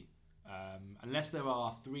normally, unless there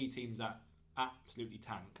are 3 teams that absolutely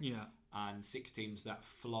tank and 6 teams that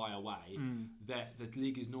fly away. That the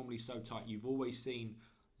league is normally so tight. You've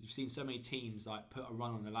seen so many teams like put a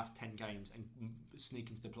run on the last 10 games and sneak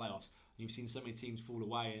into the playoffs. And you've seen so many teams fall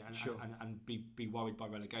away and be worried by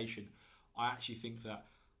relegation. I actually think that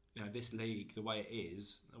this league, the way it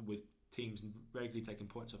is, with teams regularly taking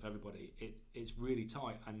points off everybody, it's really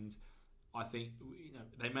tight. And I think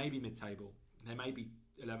they may be mid-table, they may be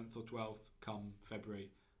 11th or 12th come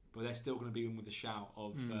February, but they're still going to be in with a shout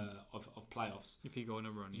of playoffs if you go on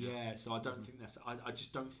a run. Yeah, so I don't think that's. I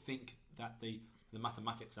just don't think that the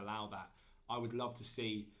mathematics allow that. I would love to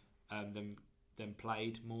see them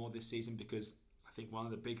played more this season, because I think one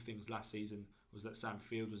of the big things last season was that Sam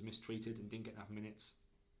Field was mistreated and didn't get enough minutes.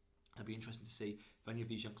 It'd be interesting to see if any of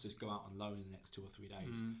these youngsters go out on loan in the next 2 or 3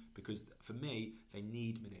 days, because for me they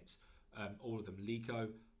need minutes. All of them, Lico,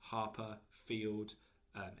 Harper, Field,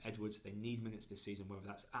 Edwards, they need minutes this season, whether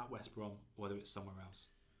that's at West Brom or whether it's somewhere else.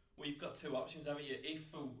 Well, you've got 2 options, haven't you?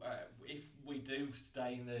 If we do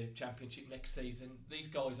stay in the Championship next season, these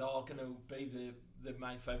guys are going to be the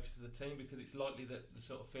main focus of the team, because it's likely that the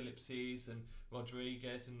sort of Phillipses and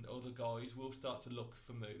Rodriguez and other guys will start to look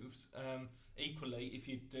for moves. Equally, if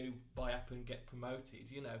you do by happen get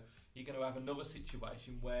promoted, you're going to have another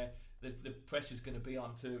situation where the pressure's going to be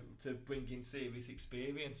on to bring in serious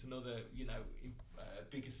experience and other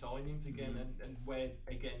bigger signings again, and where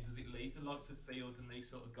again does it leave the likes of Field and these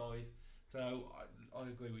sort of guys? So I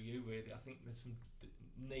agree with you, really. I think there's some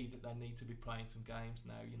need that they need to be playing some games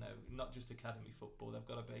now, not just academy football. They've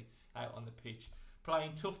got to be out on the pitch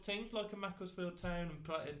playing tough teams like a Macclesfield Town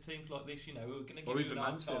and teams like this, who are going to give you an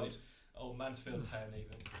Mansfield. Or Mansfield Town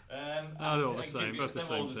even. They're all the same, both the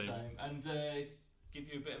same team. And give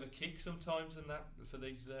you a bit of a kick sometimes, and that for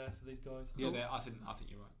these guys. Yeah, I think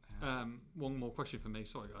you're right. One more question for me.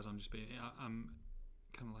 Sorry, guys, I'm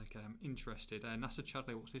kind of interested. Nasser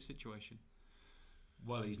Chadli, what's his situation?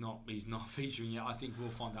 Well, he's not featuring yet. I think we'll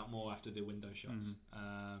find out more after the window shuts.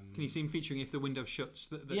 Can you see him featuring if the window shuts?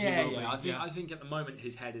 I think at the moment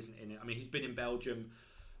his head isn't in it. I mean, he's been in Belgium.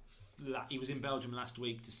 He was in Belgium last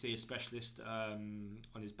week to see a specialist on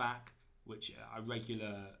his back, which a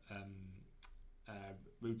regular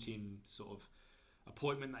routine sort of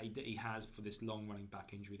appointment that he has for this long running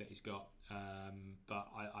back injury that he's got. But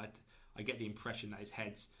I get the impression that his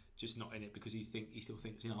head's just not in it, because he still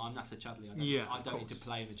thinks, I'm Nasser Chadli. I don't need to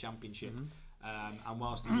play in the Championship. And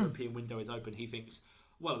whilst the European window is open, he thinks,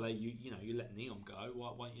 well, you let Neom go.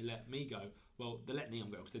 Why don't you let me go? Well, they let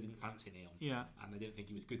Neom go because they didn't fancy Neom, and they didn't think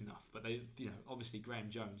he was good enough. But they, obviously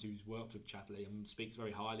Graham Jones, who's worked with Chadli and speaks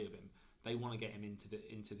very highly of him, they want to get him into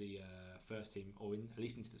the first team, or at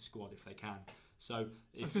least into the squad if they can. So,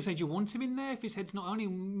 I was going to say, do you want him in there if his head's not only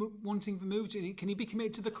wanting for moves? Can he be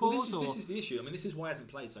committed to the cause? Well, this is the issue. I mean, this is why he hasn't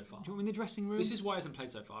played so far. Do you want him in the dressing room? This is why he hasn't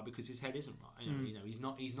played so far, because his head isn't right.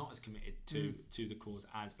 He's not as committed to the cause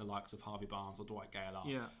as the likes of Harvey Barnes or Dwight Gale are.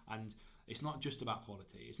 Yeah. And it's not just about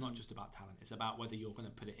quality. It's not just about talent. It's about whether you're going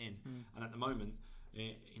to put it in. And at the moment,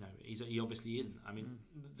 he obviously isn't. I mean,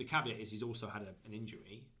 the caveat is he's also had an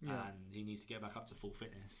injury, and he needs to get back up to full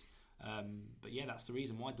fitness. But yeah, that's the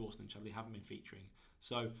reason why Dawson and Chadli haven't been featuring.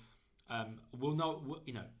 So we'll know.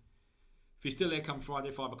 If he's still here come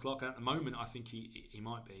Friday 5 o'clock. At the moment, I think he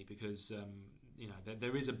might be, because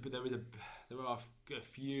there are a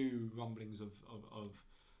few rumblings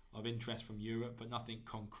of interest from Europe, but nothing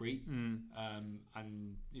concrete.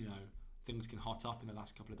 And things can hot up in the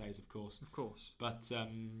last couple of days, of course. But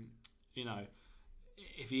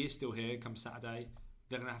if he is still here come Saturday,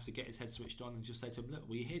 they're going to have to get his head switched on and just say to him, look,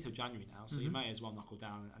 we're here till January now, so you may as well knuckle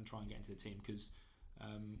down and try and get into the team, because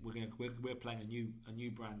we're playing a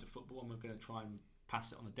new brand of football, and we're going to try and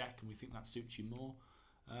pass it on the deck, and we think that suits you more.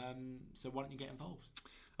 So why don't you get involved?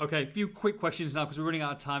 Okay, a few quick questions now, because we're running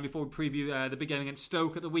out of time before we preview the big game against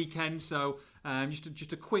Stoke at the weekend. So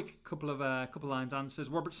just a quick couple of lines answers.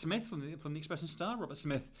 Robert Smith from the Express and Star. Robert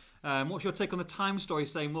Smith, what's your take on the Time story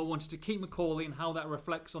saying Moore wanted to keep McCauley and how that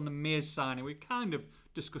reflects on the Mears signing? We kind of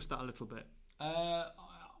discussed that a little bit.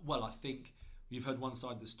 Well, I think you've heard one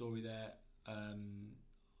side of the story there.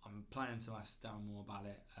 I'm planning to ask Darren Moore about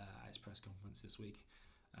it at his press conference this week.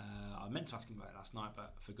 I meant to ask him about it last night,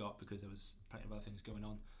 but forgot because there was plenty of other things going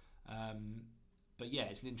on. But yeah,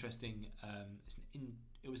 it's an interesting.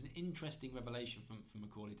 It was an interesting revelation from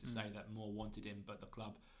McCauley to say that Moore wanted him, but the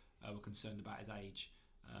club were concerned about his age.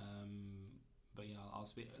 But yeah, I'll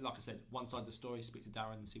speak. Like I said, one side of the story. Speak to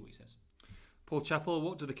Darren and see what he says. Paul Chappell,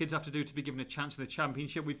 what do the kids have to do to be given a chance in the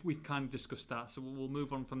Championship? We've kind of discussed that, so we'll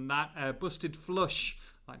move on from that. Busted Flush,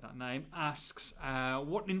 like that name, asks,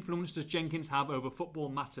 what influence does Jenkins have over football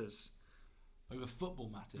matters? Over football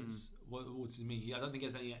matters? What does it mean? Yeah, I don't think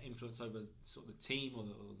there's any influence over sort of the team or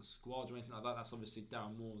the squad or anything like that. That's obviously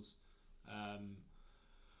Darren Moore's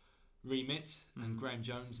remit, and Graham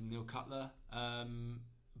Jones and Neil Cutler.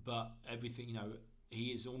 But everything,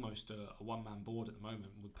 he is almost a one-man board at the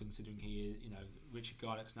moment, considering Richard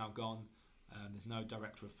Garlick's now gone. There's no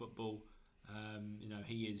director of football.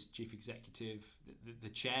 He is chief executive. The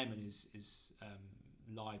chairman is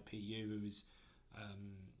Lai PU, who is,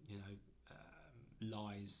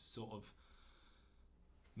 Lai's sort of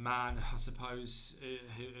man, I suppose,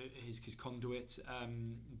 his conduit.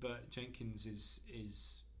 But Jenkins is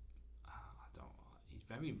he's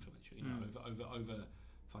very influential, over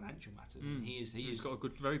financial matters. He's got a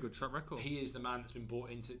very good track record. He is the man that's been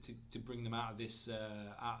brought in to bring them out of this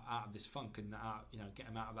funk and get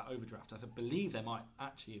them out of that overdraft. I believe they might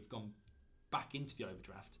actually have gone back into the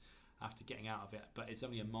overdraft after getting out of it, but it's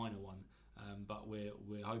only a minor one. But we're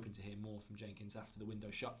hoping to hear more from Jenkins after the window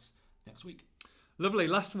shuts next week. Lovely,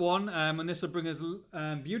 last one, and this will bring us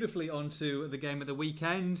beautifully onto the game of the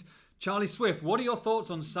weekend. Charlie Swift, what are your thoughts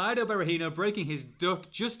on Saido Berahino breaking his duck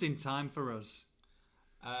just in time for us?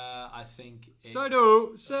 I think...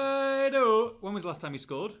 Saido! When was the last time he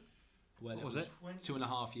scored? Well, what was it?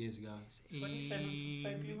 2.5 years ago. 27th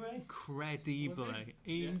of February?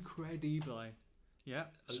 Incredibly. Yeah.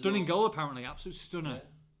 Stunning goal, apparently. Absolute stunner.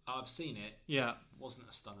 Yeah. I've seen it. Yeah. It wasn't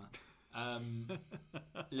a stunner.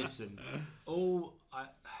 Listen, I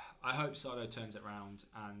hope Saido turns it around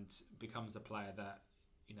and becomes the player that,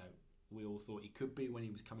 we all thought he could be when he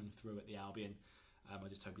was coming through at the Albion. I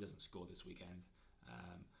just hope he doesn't score this weekend.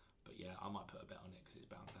 But yeah, I might put a bet on it because it's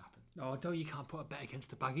bound to happen. You can't put a bet against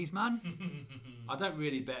the Baggies, man. I don't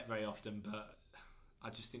really bet very often, but I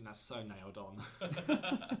just think that's so nailed on.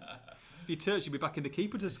 If you touch, you'll be back in the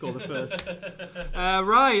keeper to score the first.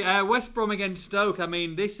 Right, West Brom against Stoke. I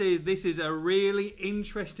mean, this is a really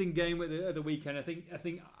interesting game at the weekend. I think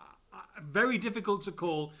very difficult to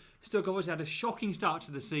call. Stoke obviously had a shocking start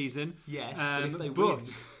to the season. Yes, but if they win.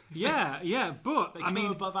 But they come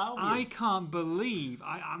above Albion. I can't believe,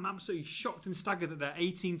 I'm absolutely shocked and staggered that they're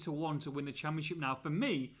 18-1 to win the Championship now. For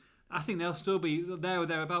me, I think they'll still be there or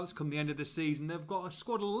thereabouts come the end of the season. They've got a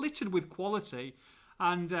squad littered with quality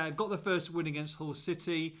and got the first win against Hull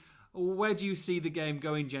City. Where do you see the game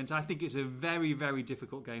going, gents? I think it's a very, very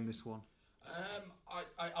difficult game, this one.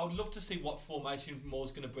 I would love to see what formation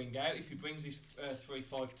Moore's going to bring out. If he brings his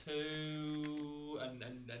 3-5-2 and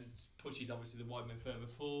pushes obviously the wide men further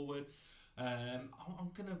forward, I'm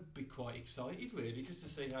going to be quite excited really just to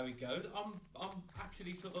see how he goes. I'm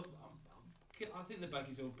actually I think the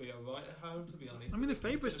Baggies will be alright at home, to be honest. I mean, the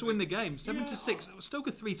favourites to win the game, 7-6. Stoke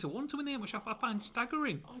are 3-1 to win the game, which I find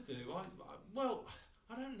staggering. I do.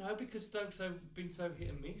 I don't know, because Stoke's been so hit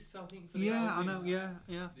and miss. I think for the Albion, I know. Yeah.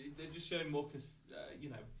 They're just showing more, a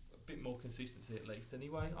bit more consistency at least.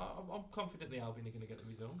 Anyway, I'm confident the Albion are going to get the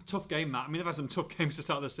result. Tough game, Matt. I mean, they've had some tough games to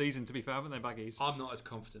start the season, to be fair, haven't they, Baggies? I'm not as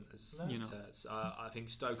confident as Terz. I think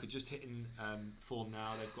Stoke are just hitting form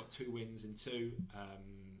now. They've got 2 wins in 2.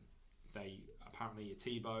 They apparently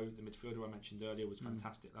Tebow, the midfielder I mentioned earlier, was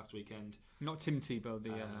fantastic last weekend. Not Tim Tebow,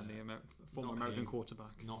 the former American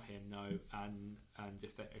quarterback. Not him, no. And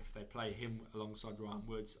if they play him alongside Ryan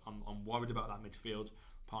Woods, I'm worried about that midfield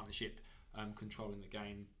partnership controlling the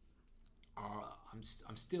game. I'm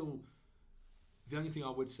still. The only thing I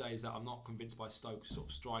would say is that I'm not convinced by Stoke's sort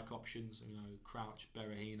of strike options. Crouch,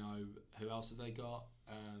 Berahino. Who else have they got?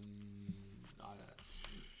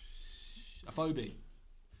 Afobe.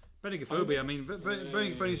 Brendan Afobe, I mean, Brendan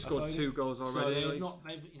Afobe scored 2 goals already. So they've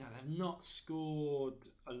not scored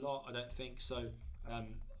a lot, I don't think. So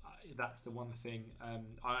that's the one thing.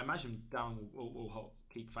 I imagine Darren will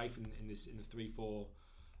keep faith in the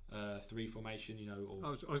 3-4-3 formation. I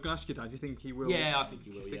was going to ask you that. Do you think he will? Yeah, I think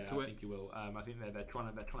he will. Stick to it? I think he will. I think they're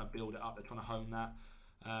trying to build it up. They're trying to hone that.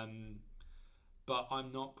 But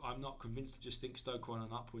I'm not convinced. I just think Stoke are on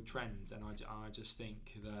an upward trend, and I just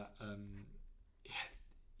think that.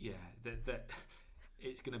 That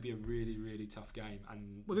it's going to be a really, really tough game.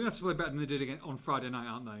 And they're going to have to play better than they did again on Friday night,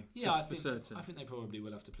 aren't they? Yeah, for certain. I think they probably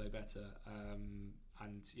will have to play better.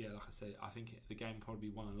 And yeah, like I say, I think the game probably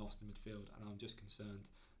won and lost in midfield, and I'm just concerned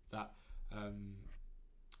that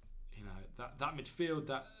that midfield,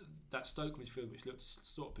 that Stoke midfield, which looked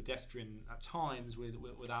sort of pedestrian at times with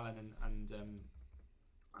Allen and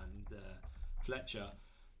Fletcher,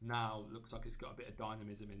 now looks like it's got a bit of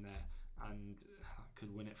dynamism in there and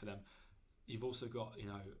could win it for them. You've also got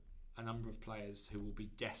a number of players who will be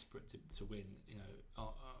desperate to win.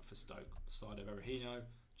 For Stoke, the side of Erahino,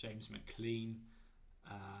 James McLean,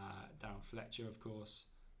 Darren Fletcher, of course.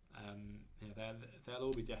 They'll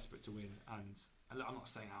all be desperate to win, and I'm not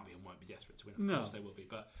saying Albion won't be desperate to win. Of course they will be,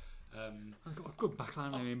 but I've got a good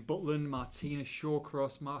backline. I mean, Butland, Martinez,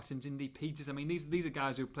 Shawcross, Martins, Indy, Peters. I mean, these are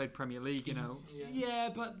guys who played Premier League. Yeah,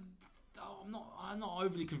 but I'm not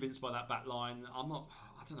overly convinced by that back line. I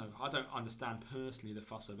don't know. I don't understand personally the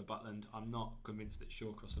fuss over Butland. I'm not convinced that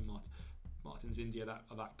Shawcross and Martins India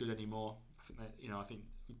are that good anymore. I think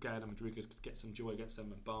Gale and Rodriguez could get some joy against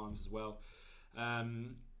them, and Barnes as well.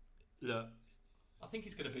 Look, I think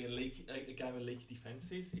it's going to be a game of leaky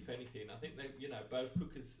defences, if anything. I think that both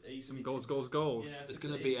Cookers easily some goals. Yeah, there's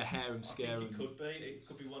going to be a harem scare. I think it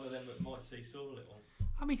could be one of them that might seesaw a little.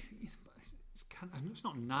 I mean, it's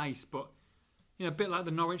not nice, but a bit like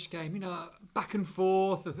the Norwich game. Back and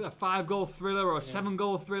forth, a 5-goal thriller or a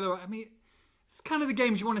 7-goal thriller. I mean, it's kind of the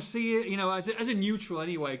games you want to see it, as a neutral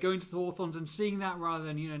anyway, going to the Hawthorns and seeing that rather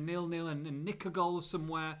than, 0-0 and nick a goal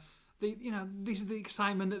somewhere. These are the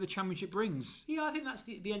excitement that the Championship brings. Yeah, I think that's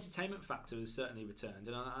the entertainment factor has certainly returned.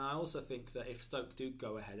 And I also think that if Stoke do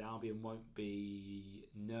go ahead, Albion won't be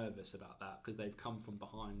nervous about that because they've come from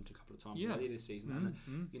behind a couple of times already this season.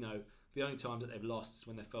 And, the only time that they've lost is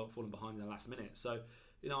when they've fallen behind in the last minute. So,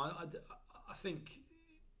 I think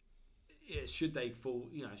should they fall,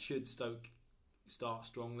 should Stoke start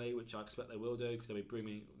strongly, which I expect they will do because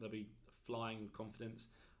they'll be flying with confidence.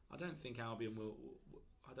 I don't think Albion will.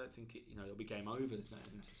 I don't think it'll be game overs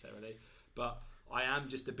necessarily, but I am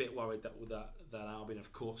just a bit worried that Albion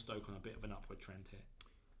have caught Stoke on a bit of an upward trend here.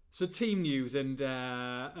 So team news and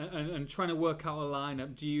trying to work out a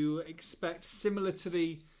lineup. Do you expect similar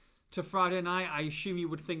to Friday night? I assume you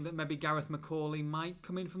would think that maybe Gareth McCauley might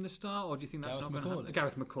come in from the start, or do you think that's not going to happen?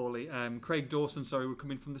 Gareth McCauley, Craig Dawson, would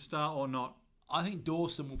come in from the start or not? I think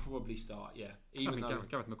Dawson will probably start, yeah.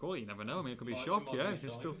 Gareth McCauley, you never know. I mean, it could be a shock,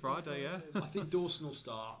 It's still Friday, yeah. I think Dawson will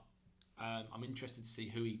start. I'm interested to see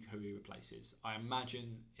who he replaces. I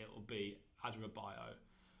imagine it will be Adarabioyo,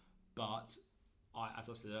 but as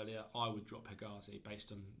I said earlier, I would drop Hegazi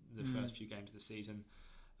based on the first few games of the season.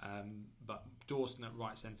 But Dawson at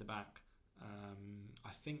right centre back, I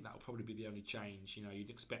think that will probably be the only change. You'd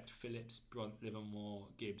expect Phillips, Brunt, Livermore,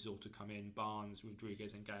 Gibbs all to come in, Barnes,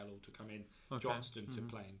 Rodriguez and Gale all to come in, Johnston to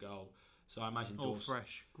play in goal. So I imagine all Dawson,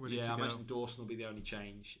 fresh. I imagine Dawson will be the only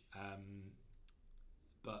change.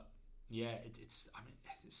 But yeah, it's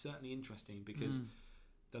certainly interesting because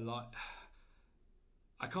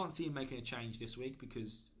I can't see him making a change this week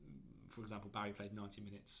because, for example, Barry played 90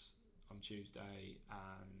 minutes on Tuesday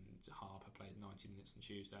and Harper played 90 minutes on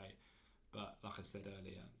Tuesday. But like I said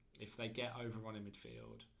earlier, if they get overrun in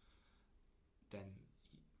midfield, then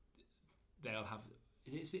they'll have...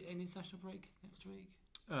 Is it an international break next week?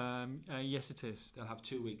 Yes, it is. They'll have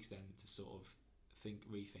 2 weeks then to sort of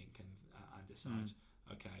rethink and decide,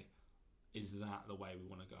 okay, is that the way we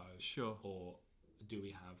want to go? Sure. Or do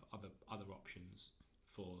we have other options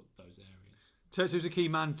for those areas? Turtle's a key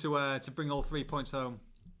man to bring all 3 points home.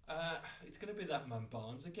 It's going to be that man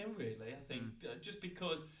Barnes again, really. I think just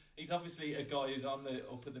because he's obviously a guy who's on the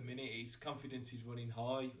up at the minute. His confidence is running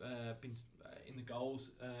high. Been in the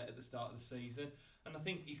goals at the start of the season, and I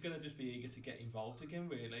think he's going to just be eager to get involved again.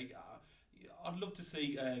 Really, I'd love to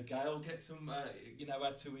see Gale get some,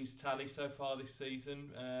 add to his tally so far this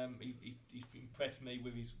season. He's impressed me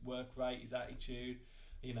with his work rate, his attitude.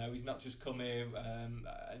 He's not just come here and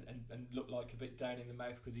look like a bit down in the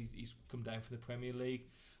mouth because he's come down from the Premier League.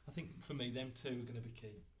 I think for me, them two are going to be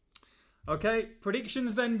key. Okay,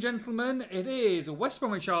 predictions then, gentlemen. It is West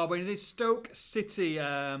Bromwich Albion. It is Stoke City.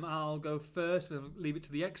 I'll go first. We'll leave it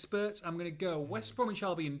to the experts. I'm going to go West Bromwich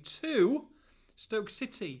Albion 2, Stoke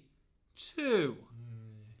City 2.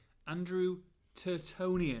 Andrew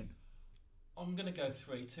Turtonian. I'm going to go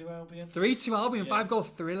 3-2 Albion. 3-2 Albion, yes. 5-goal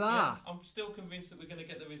thriller. Yeah, I'm still convinced that we're going to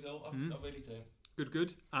get the result. I really do.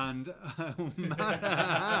 Good. And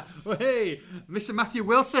hey, Mr. Matthew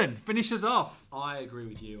Wilson, finish us off. I agree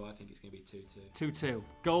with you. I think it's going to be 2-2. 2-2.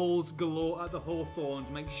 Goals galore at the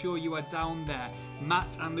Hawthorns. Make sure you are down there.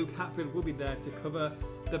 Matt and Luke Hatfield will be there to cover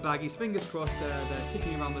the Baggies. Fingers crossed they're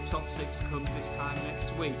kicking around the top 6 come this time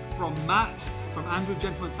next week. From Matt, from Andrew,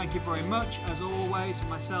 gentlemen, thank you very much. As always, for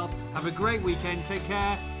myself, have a great weekend. Take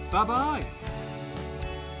care. Bye-bye.